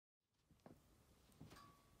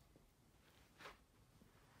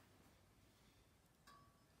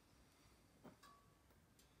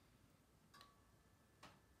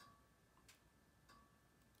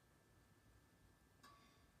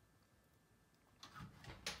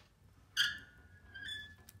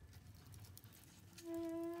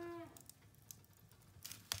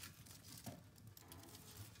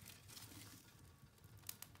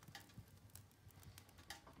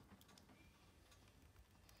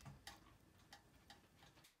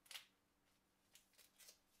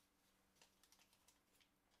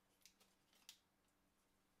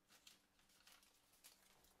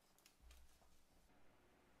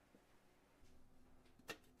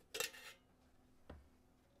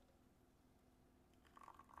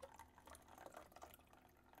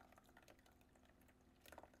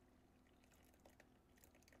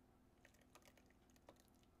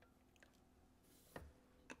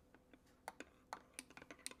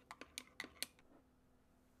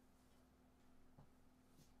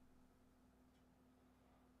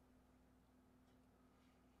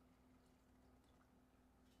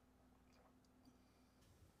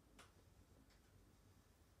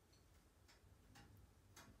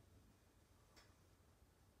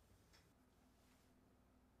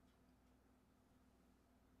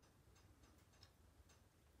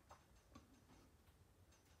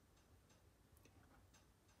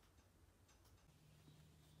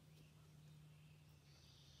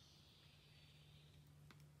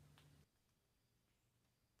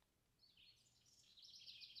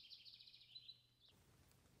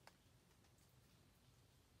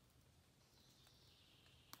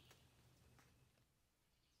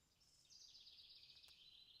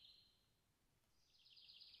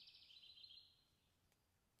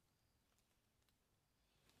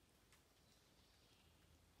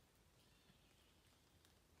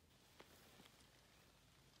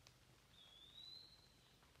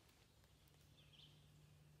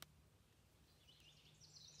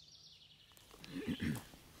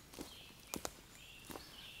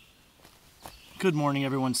Good morning,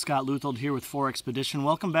 everyone. Scott Luthold here with 4Expedition.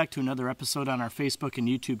 Welcome back to another episode on our Facebook and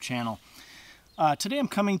YouTube channel. Today I'm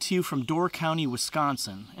coming to you from Door County,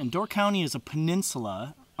 Wisconsin. And Door County is a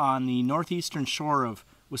peninsula on the northeastern shore of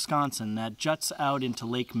Wisconsin that juts out into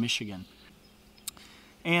Lake Michigan.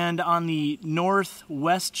 And on the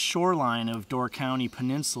northwest shoreline of Door County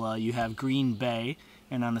Peninsula, you have Green Bay,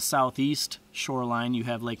 and on the southeast shoreline, you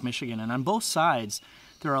have Lake Michigan. And on both sides,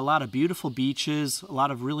 there are a lot of beautiful beaches, a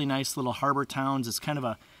lot of really nice little harbor towns. It's kind of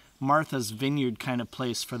a Martha's Vineyard kind of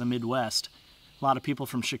place for the Midwest. A lot of people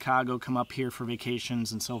from Chicago come up here for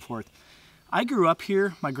vacations and so forth. I grew up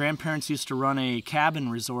here. My grandparents used to run a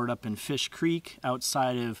cabin resort up in Fish Creek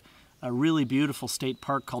outside of a really beautiful state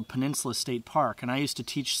park called Peninsula State Park. And I used to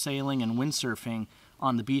teach sailing and windsurfing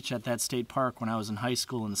on the beach at that state park when I was in high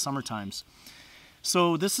school in the summer times.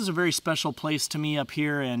 So this is a very special place to me up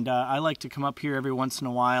here, and I like to come up here every once in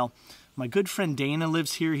a while. My good friend Dana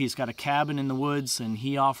lives here. He's got a cabin in the woods, and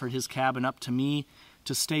he offered his cabin up to me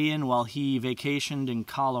to stay in while he vacationed in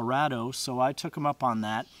Colorado, so I took him up on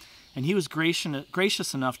that. And he was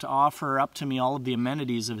gracious enough to offer up to me all of the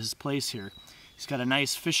amenities of his place here. He's got a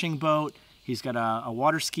nice fishing boat, he's got a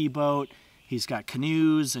water ski boat, he's got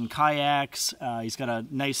canoes and kayaks, he's got a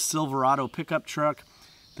nice Silverado pickup truck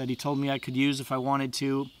that he told me I could use if I wanted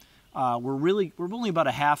to. We're only about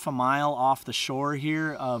a half a mile off the shore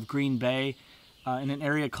here of Green Bay in an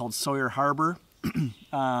area called Sawyer Harbor.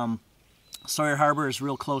 Sawyer Harbor is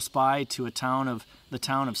real close by to the town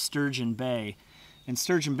of Sturgeon Bay. And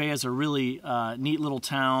Sturgeon Bay is a really neat little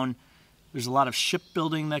town. There's a lot of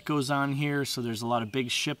shipbuilding that goes on here, so there's a lot of big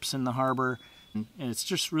ships in the harbor, and it's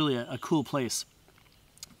just really a cool place.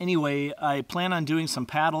 Anyway, I plan on doing some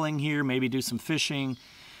paddling here, maybe do some fishing.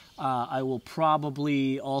 I will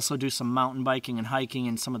probably also do some mountain biking and hiking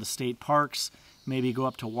in some of the state parks, maybe go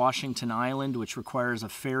up to Washington Island, which requires a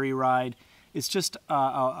ferry ride. It's just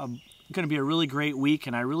going to be a really great week,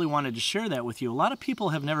 and I really wanted to share that with you. A lot of people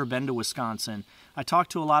have never been to Wisconsin. I talk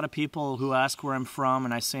to a lot of people who ask where I'm from,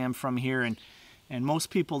 and I say I'm from here, and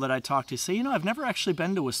most people that I talk to say, you know, I've never actually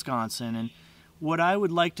been to Wisconsin. And what I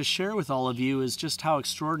would like to share with all of you is just how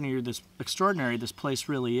extraordinary this place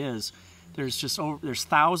really is. There's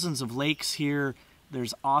thousands of lakes here.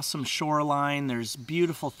 There's awesome shoreline. There's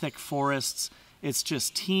beautiful thick forests. It's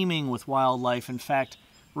just teeming with wildlife. In fact,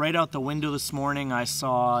 right out the window this morning, I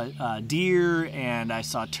saw deer and I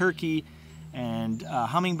saw turkey and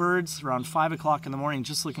hummingbirds around 5 o'clock in the morning,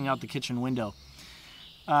 just looking out the kitchen window.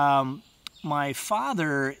 My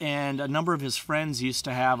father and a number of his friends used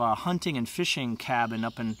to have a hunting and fishing cabin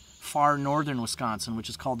up in far northern Wisconsin, which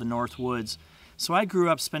is called the North Woods. So I grew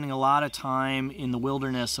up spending a lot of time in the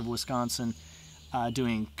wilderness of Wisconsin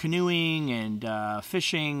doing canoeing and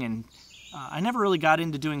fishing, and I never really got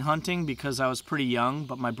into doing hunting because I was pretty young,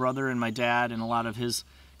 but my brother and my dad and a lot of his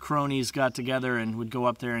cronies got together and would go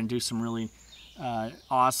up there and do some really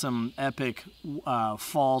awesome, epic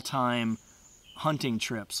fall-time hunting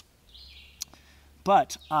trips.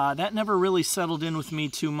 But that never really settled in with me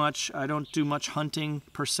too much. I don't do much hunting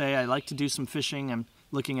per se. I like to do some fishing. I'm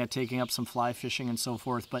looking at taking up some fly fishing and so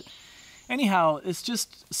forth. But anyhow, it's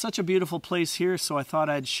just such a beautiful place here, so I thought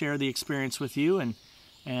I'd share the experience with you,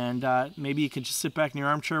 and maybe you could just sit back in your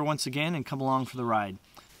armchair once again and come along for the ride.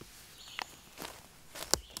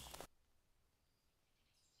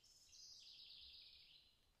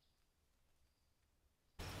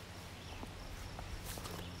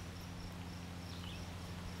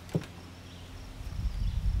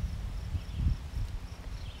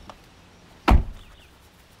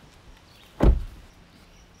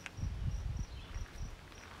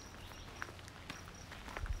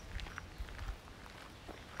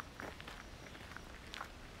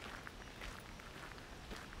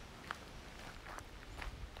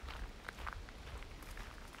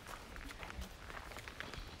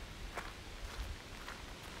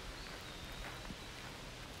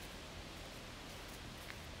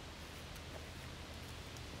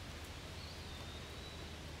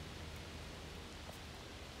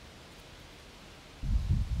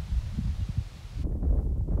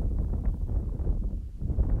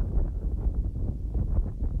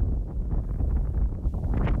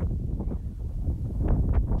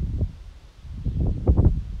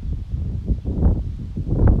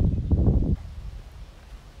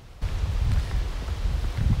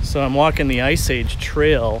 So I'm walking the Ice Age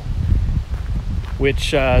Trail, which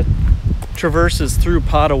traverses through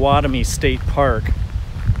Potawatomi State Park.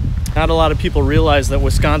 Not a lot of people realize that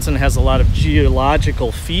Wisconsin has a lot of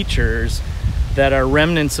geological features that are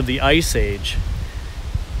remnants of the Ice Age.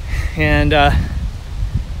 And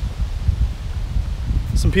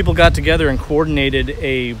Some people got together and coordinated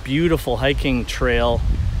a beautiful hiking trail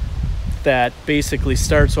that basically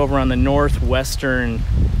starts over on the northwestern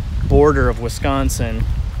border of Wisconsin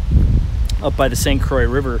up by the St. Croix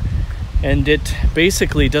River, and it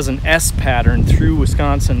basically does an S pattern through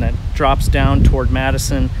Wisconsin that drops down toward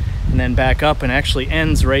Madison and then back up and actually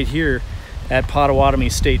ends right here at Potawatomi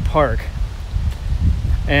State Park.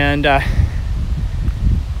 And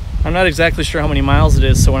I'm not exactly sure how many miles it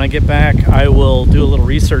is, so when I get back I will do a little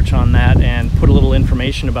research on that and put a little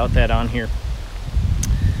information about that on here.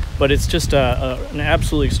 But it's just an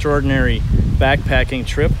absolutely extraordinary backpacking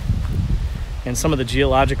trip, and some of the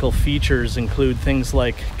geological features include things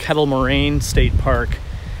like Kettle Moraine State Park.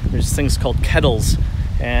 There's things called kettles,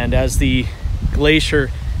 and as the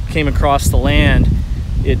glacier came across the land,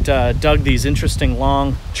 it dug these interesting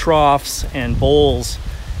long troughs and bowls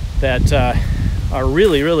that are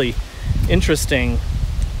really, really interesting.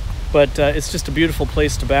 But it's just a beautiful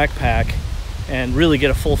place to backpack and really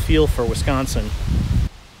get a full feel for Wisconsin.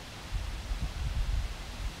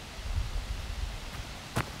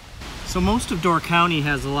 So most of Door County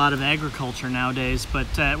has a lot of agriculture nowadays,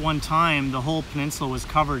 but at one time the whole peninsula was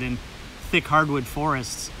covered in thick hardwood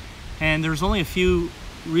forests, and there's only a few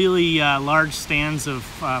really large stands of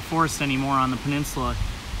forest anymore on the peninsula,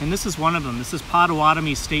 and this is one of them. This is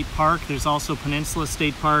Potawatomi State Park. There's also Peninsula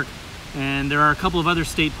State Park, and there are a couple of other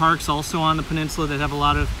state parks also on the peninsula that have a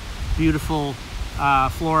lot of beautiful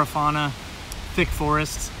flora, fauna, thick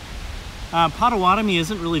forests. Potawatomi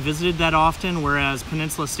isn't really visited that often, whereas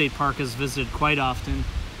Peninsula State Park is visited quite often.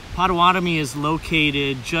 Potawatomi is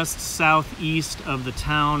located just southeast of the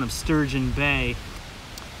town of Sturgeon Bay,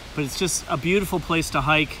 but it's just a beautiful place to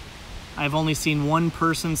hike. I've only seen one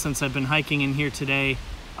person since I've been hiking in here today.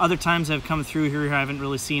 Other times I've come through here, I haven't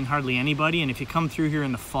really seen hardly anybody, and if you come through here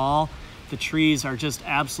in the fall, the trees are just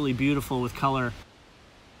absolutely beautiful with color.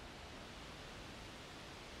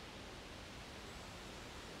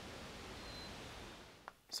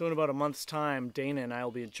 So in about a month's time, Dana and I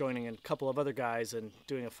will be joining a couple of other guys and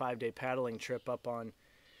doing a 5-day paddling trip up on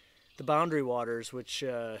the Boundary Waters, which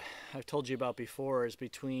I've told you about before, is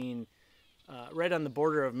between right on the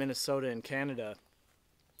border of Minnesota and Canada.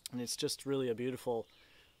 And it's just really a beautiful,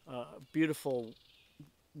 beautiful,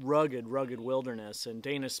 rugged wilderness. And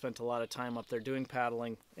Dana spent a lot of time up there doing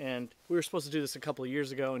paddling. And we were supposed to do this a couple of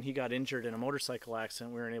years ago, and he got injured in a motorcycle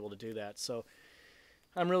accident. We weren't able to do that. So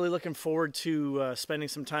I'm really looking forward to spending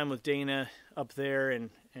some time with Dana up there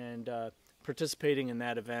and participating in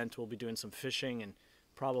that event. We'll be doing some fishing and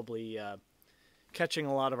probably catching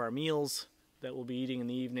a lot of our meals that we'll be eating in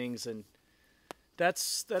the evenings, and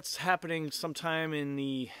that's happening sometime in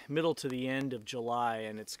the middle to the end of July,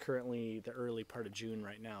 and it's currently the early part of June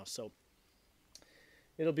right now. So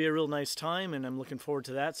it'll be a real nice time, and I'm looking forward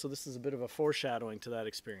to that. So this is a bit of a foreshadowing to that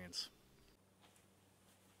experience.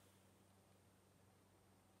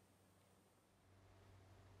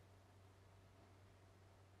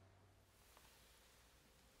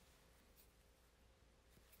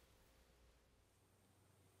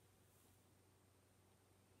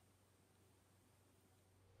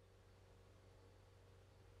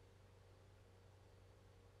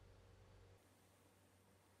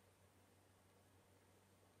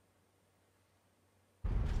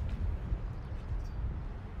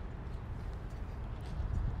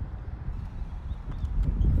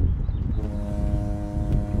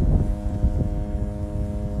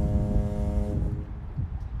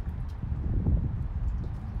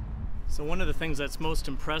 So one of the things that's most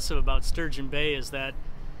impressive about Sturgeon Bay is that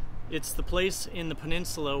it's the place in the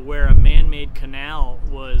peninsula where a man-made canal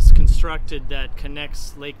was constructed that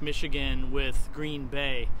connects Lake Michigan with Green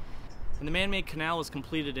Bay. And the man-made canal was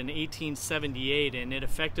completed in 1878, and it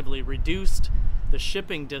effectively reduced the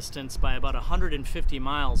shipping distance by about 150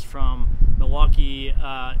 miles from Milwaukee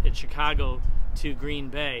and Chicago to Green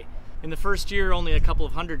Bay. In the first year, only a couple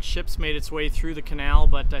of hundred ships made its way through the canal,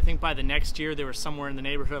 but I think by the next year there were somewhere in the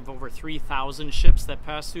neighborhood of over 3,000 ships that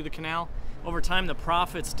passed through the canal. Over time, the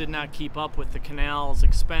profits did not keep up with the canal's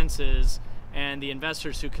expenses, and the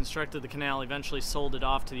investors who constructed the canal eventually sold it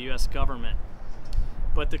off to the U.S. government.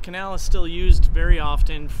 But the canal is still used very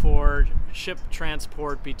often for ship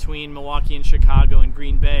transport between Milwaukee and Chicago and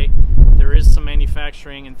Green Bay. There is some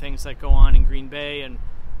manufacturing and things that go on in Green Bay, and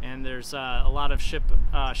there's a lot of ship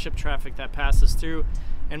traffic that passes through.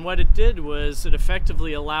 And what it did was it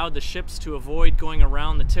effectively allowed the ships to avoid going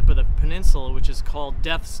around the tip of the peninsula, which is called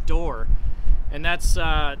Death's Door. And that's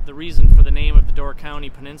the reason for the name of the Door County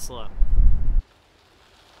Peninsula.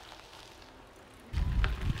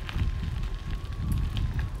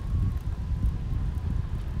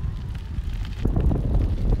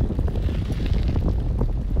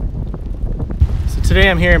 Today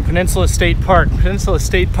I'm here in Peninsula State Park. Peninsula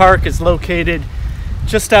State Park is located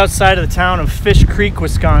just outside of the town of Fish Creek,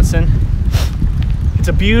 Wisconsin. It's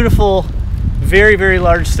a beautiful, very, very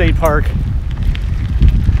large state park.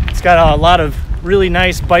 It's got a lot of really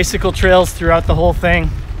nice bicycle trails throughout the whole thing.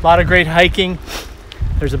 A lot of great hiking.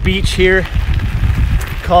 There's a beach here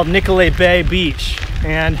called Nicolet Bay Beach.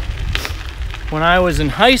 And when I was in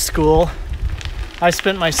high school, I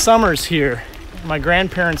spent my summers here. My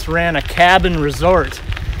grandparents ran a cabin resort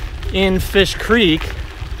in Fish Creek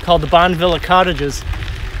called the Bonneville Cottages.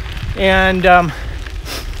 And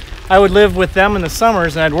I would live with them in the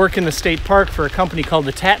summers, and I'd work in the state park for a company called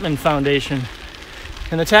the Tatman Foundation.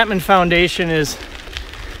 And the Tatman Foundation is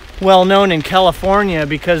well known in California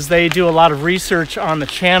because they do a lot of research on the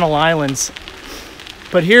Channel Islands.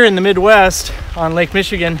 But here in the Midwest, on Lake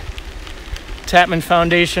Michigan, Tatman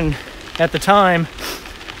Foundation at the time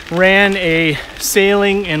ran a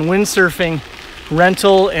sailing and windsurfing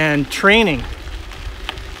rental and training.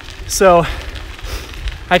 So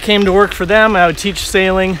I came to work for them. I would teach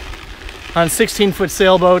sailing on 16-foot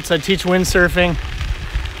sailboats. I'd teach windsurfing,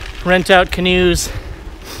 rent out canoes.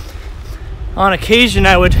 On occasion,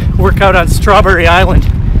 I would work out on Strawberry Island,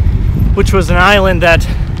 which was an island that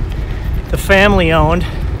the family owned,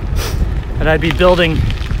 and I'd be building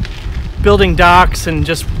docks and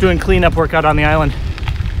just doing cleanup work out on the island.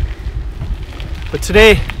 But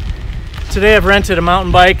today I've rented a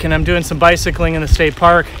mountain bike and I'm doing some bicycling in the state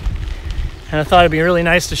park, and I thought it'd be really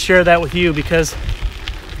nice to share that with you because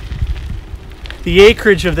the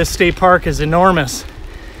acreage of this state park is enormous,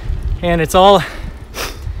 and it's on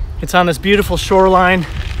this beautiful shoreline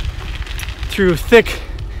through thick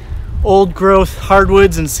old growth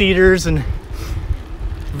hardwoods and cedars and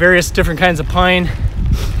various different kinds of pine,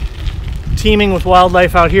 teeming with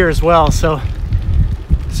wildlife out here as well. So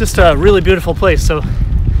it's just a really beautiful place. So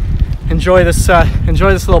enjoy this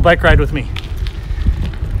little bike ride with me.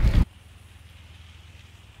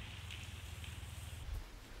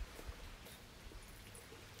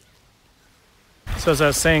 So as I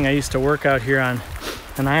was saying, I used to work out here on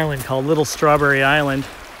an island called Little Strawberry Island.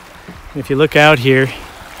 And if you look out here,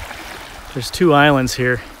 there's two islands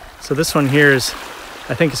here. So this one here is,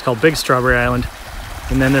 I think it's called Big Strawberry Island.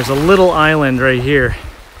 And then there's a little island right here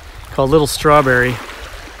called Little Strawberry.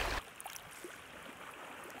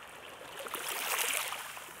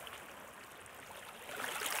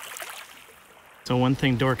 So one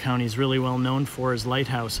thing Door County is really well known for is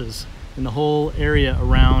lighthouses. In the whole area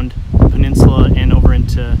around the peninsula and over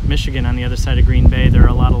into Michigan on the other side of Green Bay, there are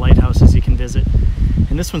a lot of lighthouses you can visit.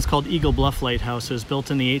 And this one's called Eagle Bluff Lighthouse. It was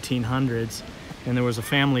built in the 1800s, and there was a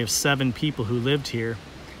family of 7 people who lived here.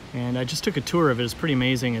 And I just took a tour of it. It's pretty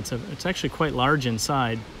amazing. It's actually quite large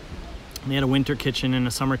inside. They had a winter kitchen and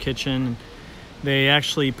a summer kitchen. They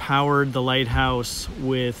actually powered the lighthouse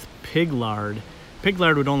with pig lard. Pig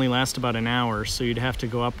lard would only last about an hour, so you'd have to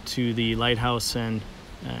go up to the lighthouse and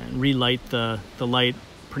relight the light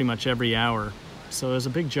pretty much every hour. So it was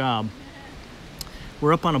a big job.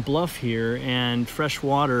 We're up on a bluff here, and fresh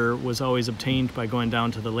water was always obtained by going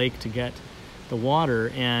down to the lake to get the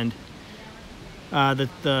water. And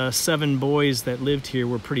the 7 boys that lived here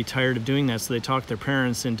were pretty tired of doing that, so they talked their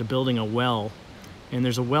parents into building a well. And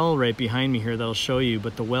there's a well right behind me here that I'll show you,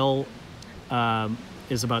 but the well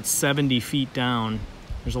is about 70 feet down.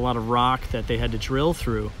 There's a lot of rock that they had to drill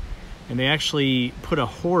through. And they actually put a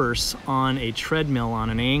horse on a treadmill on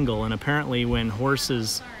an angle, and apparently when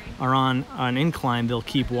horses are on an incline, they'll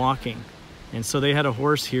keep walking. And so they had a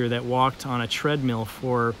horse here that walked on a treadmill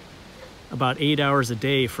for about 8 hours a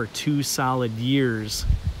day for 2 solid years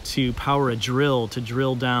to power a drill to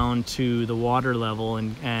drill down to the water level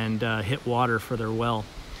and hit water for their well.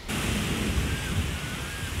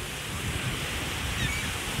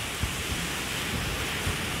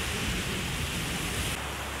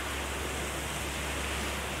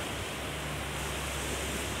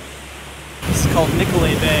 Called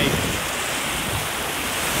Nicolet Bay.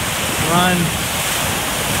 We're on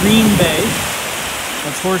Green Bay.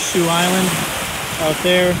 That's Horseshoe Island out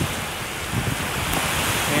there.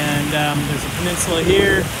 And there's a peninsula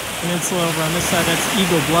here, peninsula over on this side. That's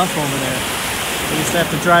Eagle Bluff over there. We used to have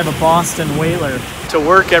to drive a Boston whaler to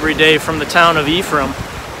work every day from the town of Ephriam.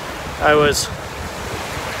 I was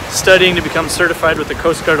studying to become certified with the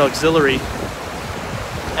Coast Guard Auxiliary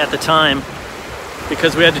at the time,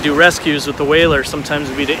 because we had to do rescues with the whaler. Sometimes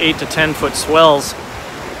it'd be to 8 to 10 foot swells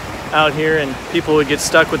out here, and people would get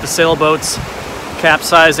stuck with the sailboats,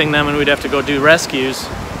 capsizing them, and we'd have to go do rescues.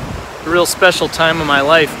 A real special time of my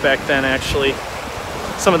life back then, actually.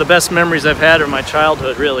 Some of the best memories I've had are my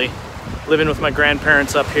childhood, really. Living with my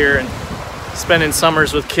grandparents up here and spending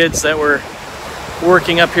summers with kids that were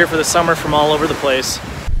working up here for the summer from all over the place.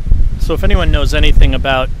 So if anyone knows anything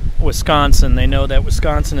about Wisconsin, they know that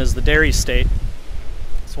Wisconsin is the dairy state.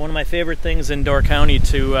 So one of my favorite things in Door County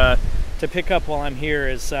to pick up while I'm here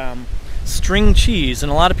is string cheese.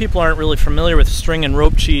 And a lot of people aren't really familiar with string and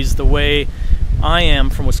rope cheese the way I am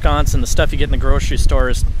from Wisconsin. The stuff you get in the grocery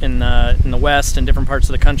stores in the West and different parts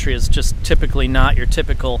of the country is just typically not your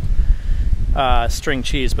typical string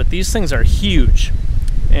cheese. But these things are huge,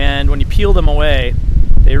 and when you peel them away,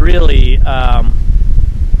 they really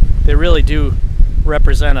do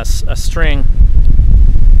represent a string.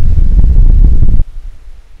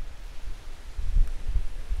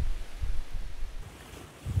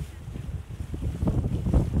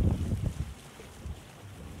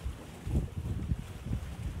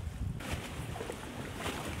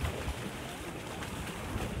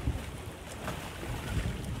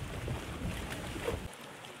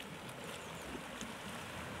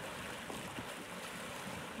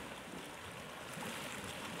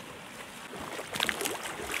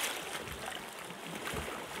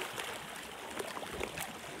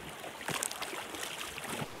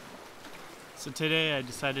 So today I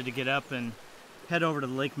decided to get up and head over to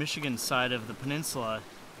the Lake Michigan side of the peninsula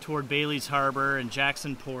toward Bailey's Harbor and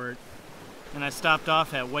Jacksonport, and I stopped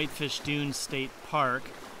off at Whitefish Dunes State Park,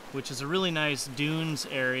 which is a really nice dunes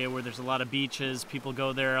area where there's a lot of beaches. People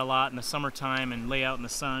go there a lot in the summertime and lay out in the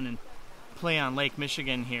sun and play on Lake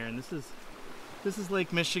Michigan here. And this is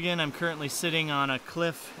Lake Michigan. I'm currently sitting on a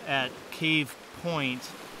cliff at Cave Point.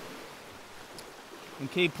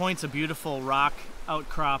 And Cave Point's a beautiful rock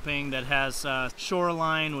outcropping that has a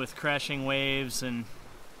shoreline with crashing waves, and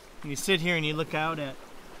you sit here and you look out at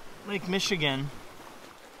Lake Michigan.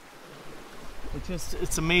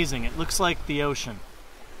 It's amazing. It looks like the ocean.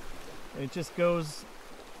 It just goes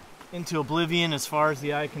into oblivion as far as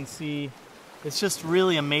the eye can see. It's just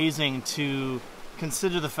really amazing to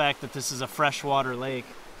consider the fact that this is a freshwater lake.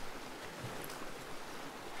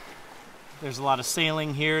 There's a lot of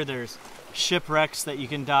sailing here. There's shipwrecks that you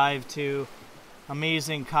can dive to.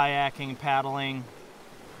 Amazing kayaking, paddling,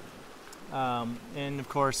 and of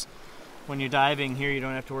course when you're diving here you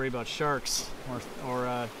don't have to worry about sharks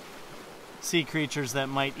or sea creatures that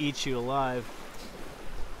might eat you alive.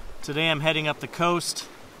 Today I'm heading up the coast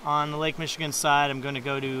on the Lake Michigan side. I'm going to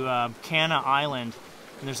go to Cana Island,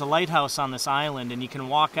 and there's a lighthouse on this island, and you can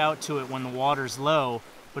walk out to it when the water's low,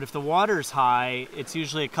 but if the water's high it's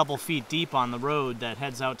usually a couple feet deep on the road that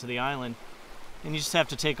heads out to the island. And you just have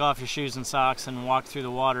to take off your shoes and socks and walk through the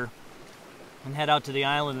water and head out to the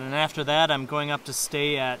island. And after that, I'm going up to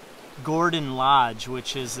stay at Gordon Lodge,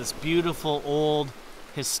 which is this beautiful, old,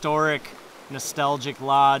 historic, nostalgic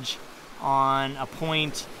lodge on a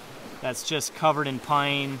point that's just covered in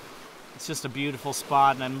pine. It's just a beautiful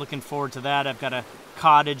spot, and I'm looking forward to that. I've got a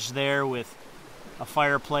cottage there with a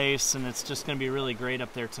fireplace, and it's just going to be really great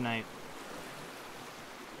up there tonight.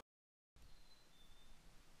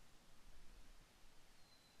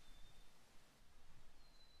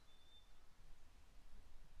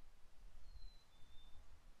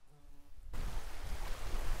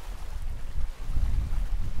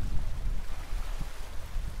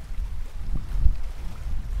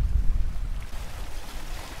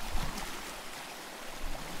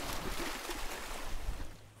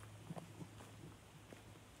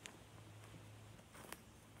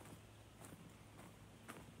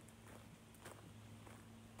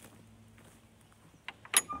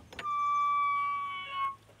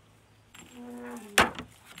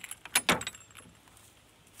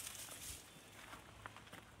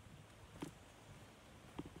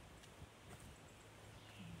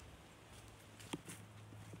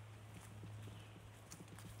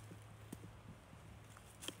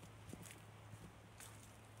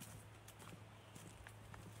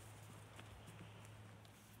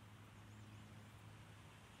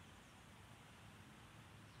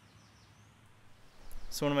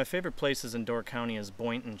 So one of my favorite places in Door County is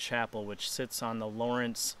Boynton Chapel, which sits on the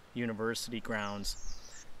Lawrence University grounds.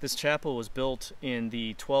 This chapel was built in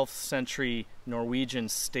the 12th century Norwegian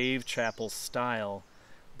stave chapel style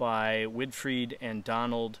by Wilfrid and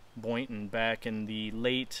Donald Boynton back in the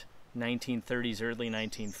late 1930s, early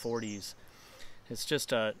 1940s. It's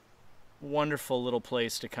just a wonderful little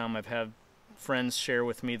place to come. I've had friends share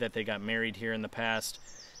with me that they got married here in the past.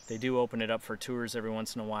 They do open it up for tours every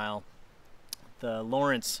once in a while. The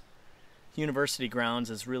Lawrence University grounds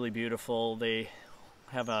is really beautiful. They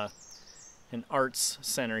have an arts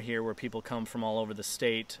center here where people come from all over the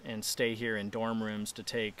state and stay here in dorm rooms to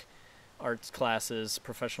take arts classes,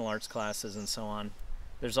 professional arts classes, and so on.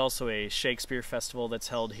 There's also a Shakespeare festival that's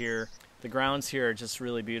held here. The grounds here are just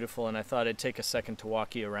really beautiful, and I thought I'd take a second to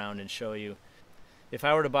walk you around and show you. if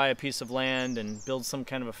I were to buy a piece of land and build some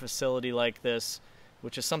kind of a facility like this,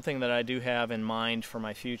 which is something that I do have in mind for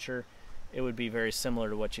my future, it would be very similar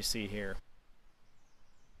to what you see here.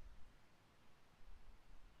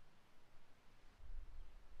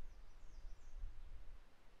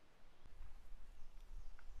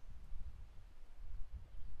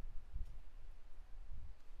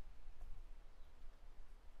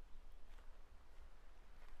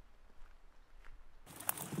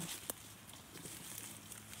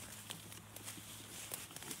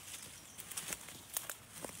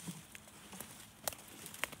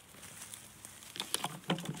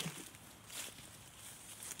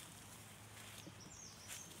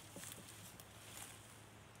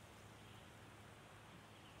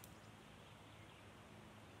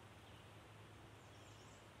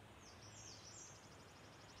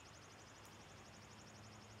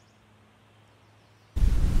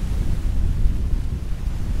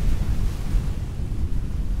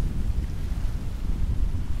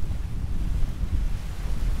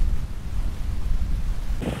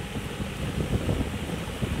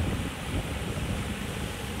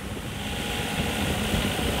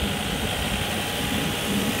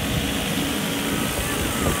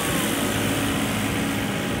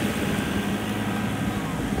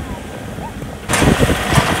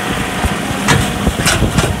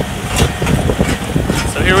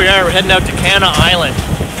 We're heading out to Cana Island,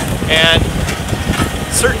 and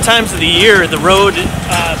certain times of the year the road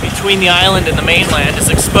between the island and the mainland is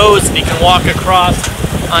exposed and you can walk across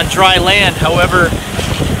on dry land. However,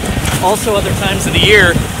 also other times of the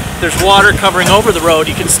year there's water covering over the road.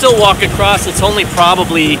 You can still walk across. It's only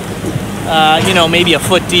probably you know, maybe a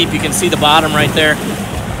foot deep. You can see the bottom right there,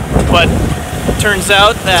 but it turns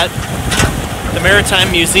out that the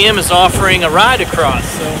Maritime Museum is offering a ride across,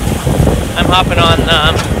 so I'm hopping on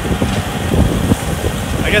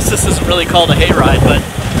I guess this isn't really called a hayride, but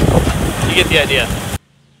you get the idea.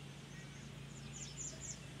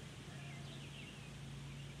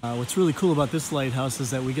 What's really cool about this lighthouse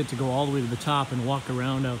is that we get to go all the way to the top and walk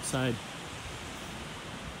around outside.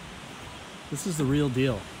 This is the real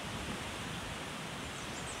deal.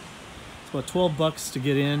 It's about 12 bucks to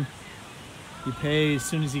get in. You pay as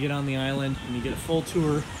soon as you get on the island, and you get a full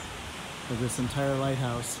tour of this entire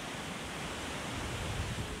lighthouse.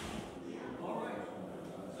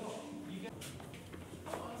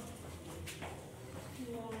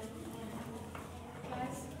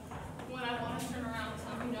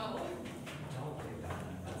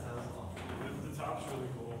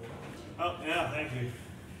 Oh, yeah, thank you.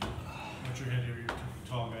 What's your head here, you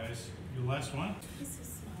tall guys? Your last one?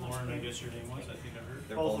 Lauren, I guess your name was, I think I heard.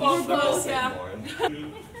 They're both, yeah. Lauren.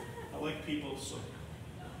 I like people, so.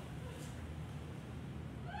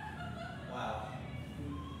 Wow.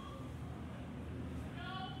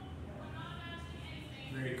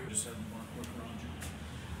 Very cool. Just have Mark work around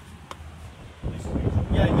you. Nice to meet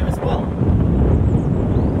you. Yeah, you as well.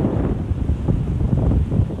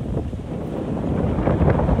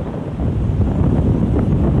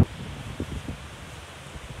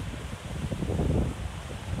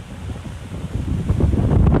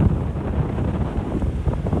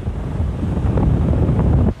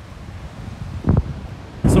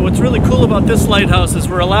 What's really cool about this lighthouse is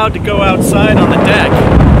we're allowed to go outside on the deck.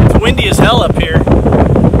 It's windy as hell up here.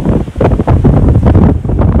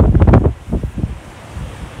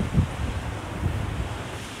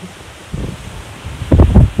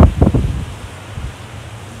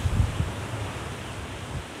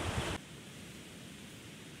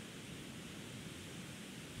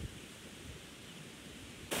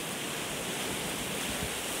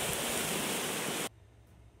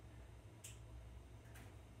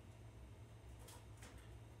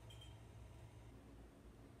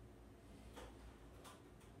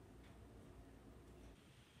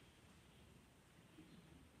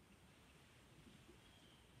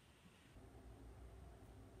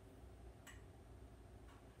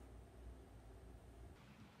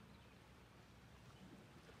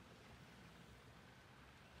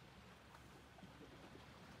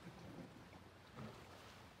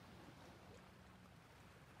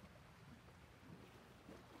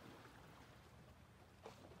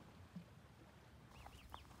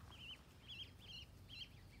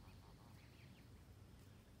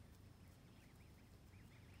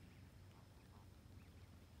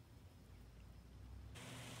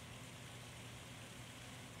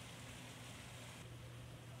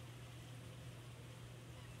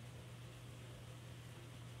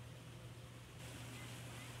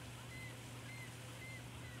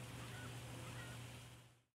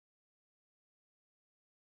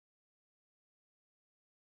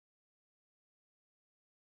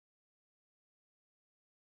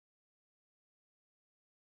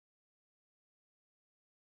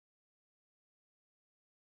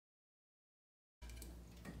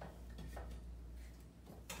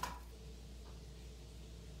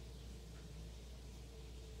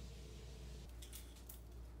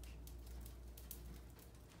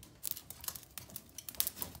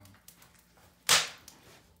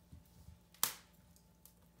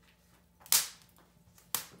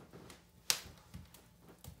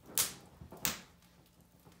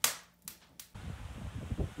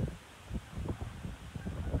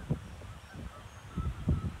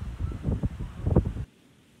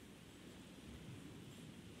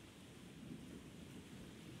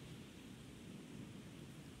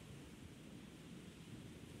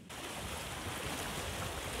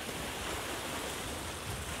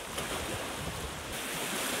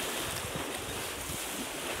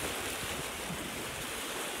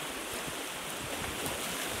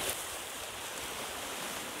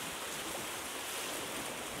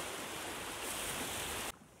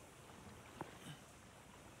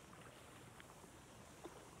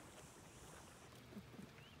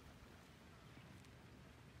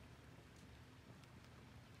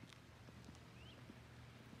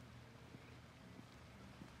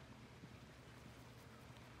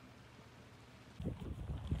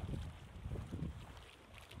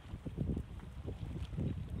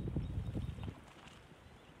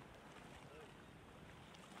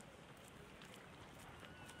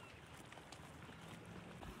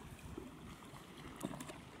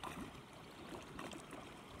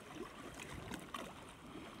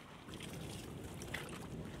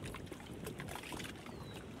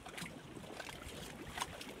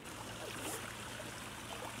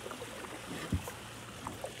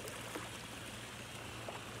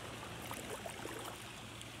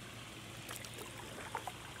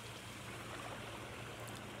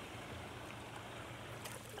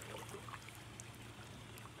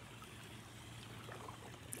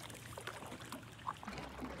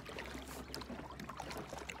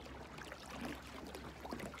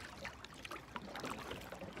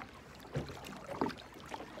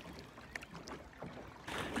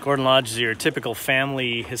 Gordon Lodge is your typical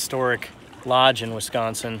family historic lodge in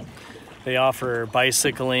Wisconsin. They offer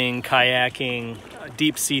bicycling, kayaking,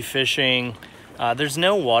 deep sea fishing. There's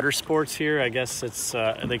no water sports here. I guess it's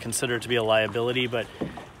they consider it to be a liability, but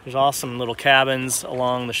there's awesome little cabins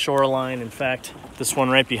along the shoreline. In fact, this one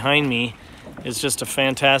right behind me is just a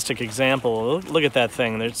fantastic example. Look at that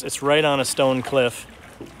thing. It's right on a stone cliff.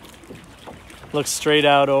 Looks straight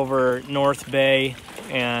out over North Bay,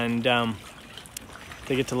 and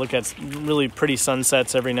they get to look at really pretty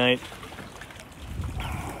sunsets every night.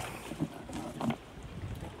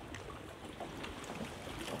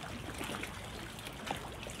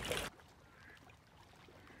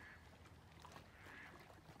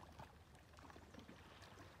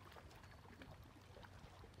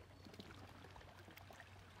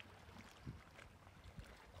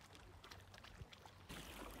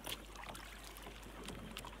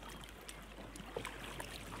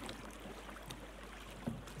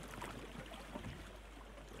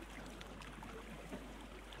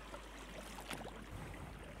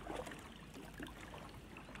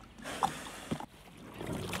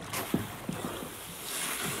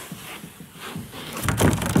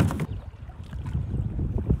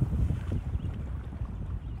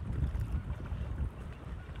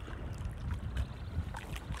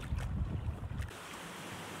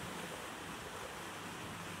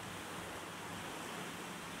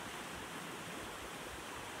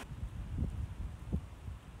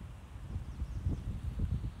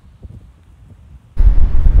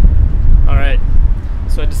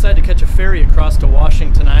 So I decided to catch a ferry across to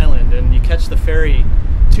Washington Island, and you catch the ferry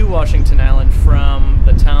to Washington Island from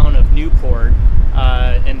the town of Newport,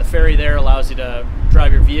 and the ferry there allows you to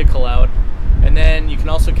drive your vehicle out, and then you can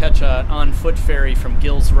also catch an on-foot ferry from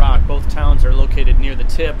Gills Rock. Both towns are located near the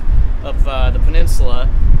tip of the peninsula.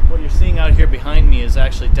 What you're seeing out here behind me is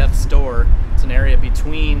actually Death's Door. It's an area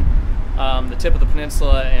between the tip of the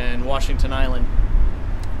peninsula and Washington Island.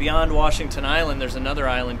 Beyond Washington Island, there's another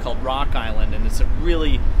island called Rock Island, and it's a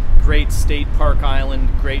really great state park island,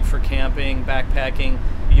 great for camping, backpacking.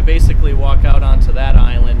 You basically walk out onto that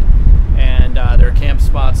island, and there are camp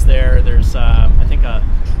spots there. There's, I think, a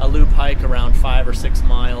loop hike around 5 or 6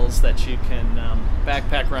 miles that you can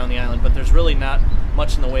backpack around the island, but there's really not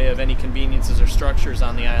much in the way of any conveniences or structures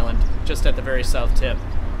on the island, just at the very south tip.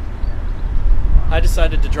 I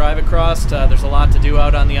decided to drive across. There's a lot to do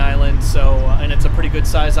out on the island, and it's a pretty good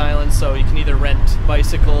size island, so you can either rent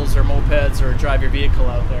bicycles or mopeds or drive your vehicle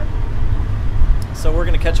out there. So we're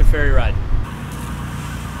going to catch a ferry ride.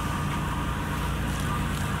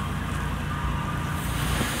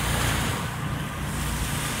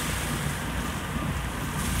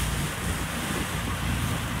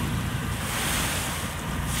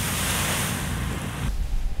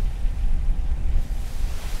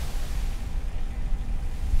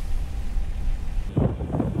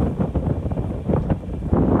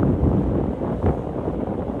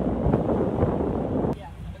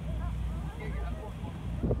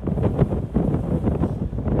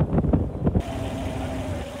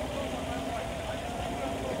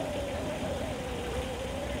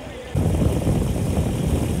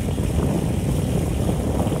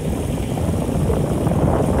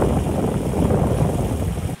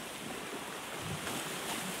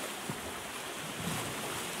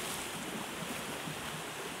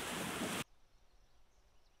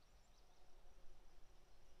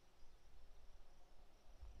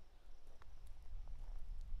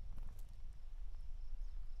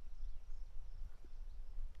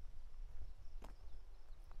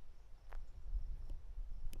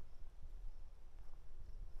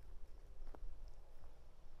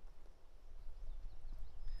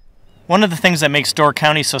 One of the things that makes Door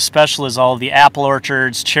County so special is all of the apple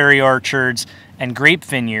orchards, cherry orchards, and grape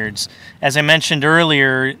vineyards. As I mentioned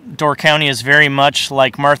earlier, Door County is very much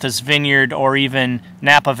like Martha's Vineyard or even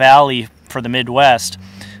Napa Valley for the Midwest.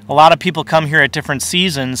 A lot of people come here at different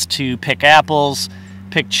seasons to pick apples,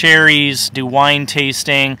 pick cherries, do wine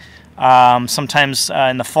tasting. Sometimes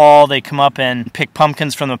in the fall they come up and pick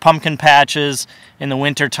pumpkins from the pumpkin patches. In the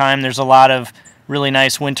winter time there's a lot of really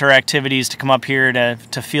nice winter activities to come up here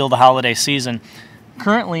to feel the holiday season.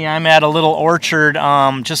 Currently I'm at a little orchard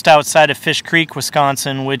just outside of Fish Creek,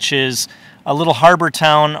 Wisconsin, which is a little harbor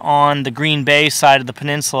town on the Green Bay side of the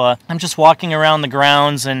peninsula. I'm just walking around the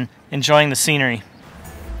grounds and enjoying the scenery.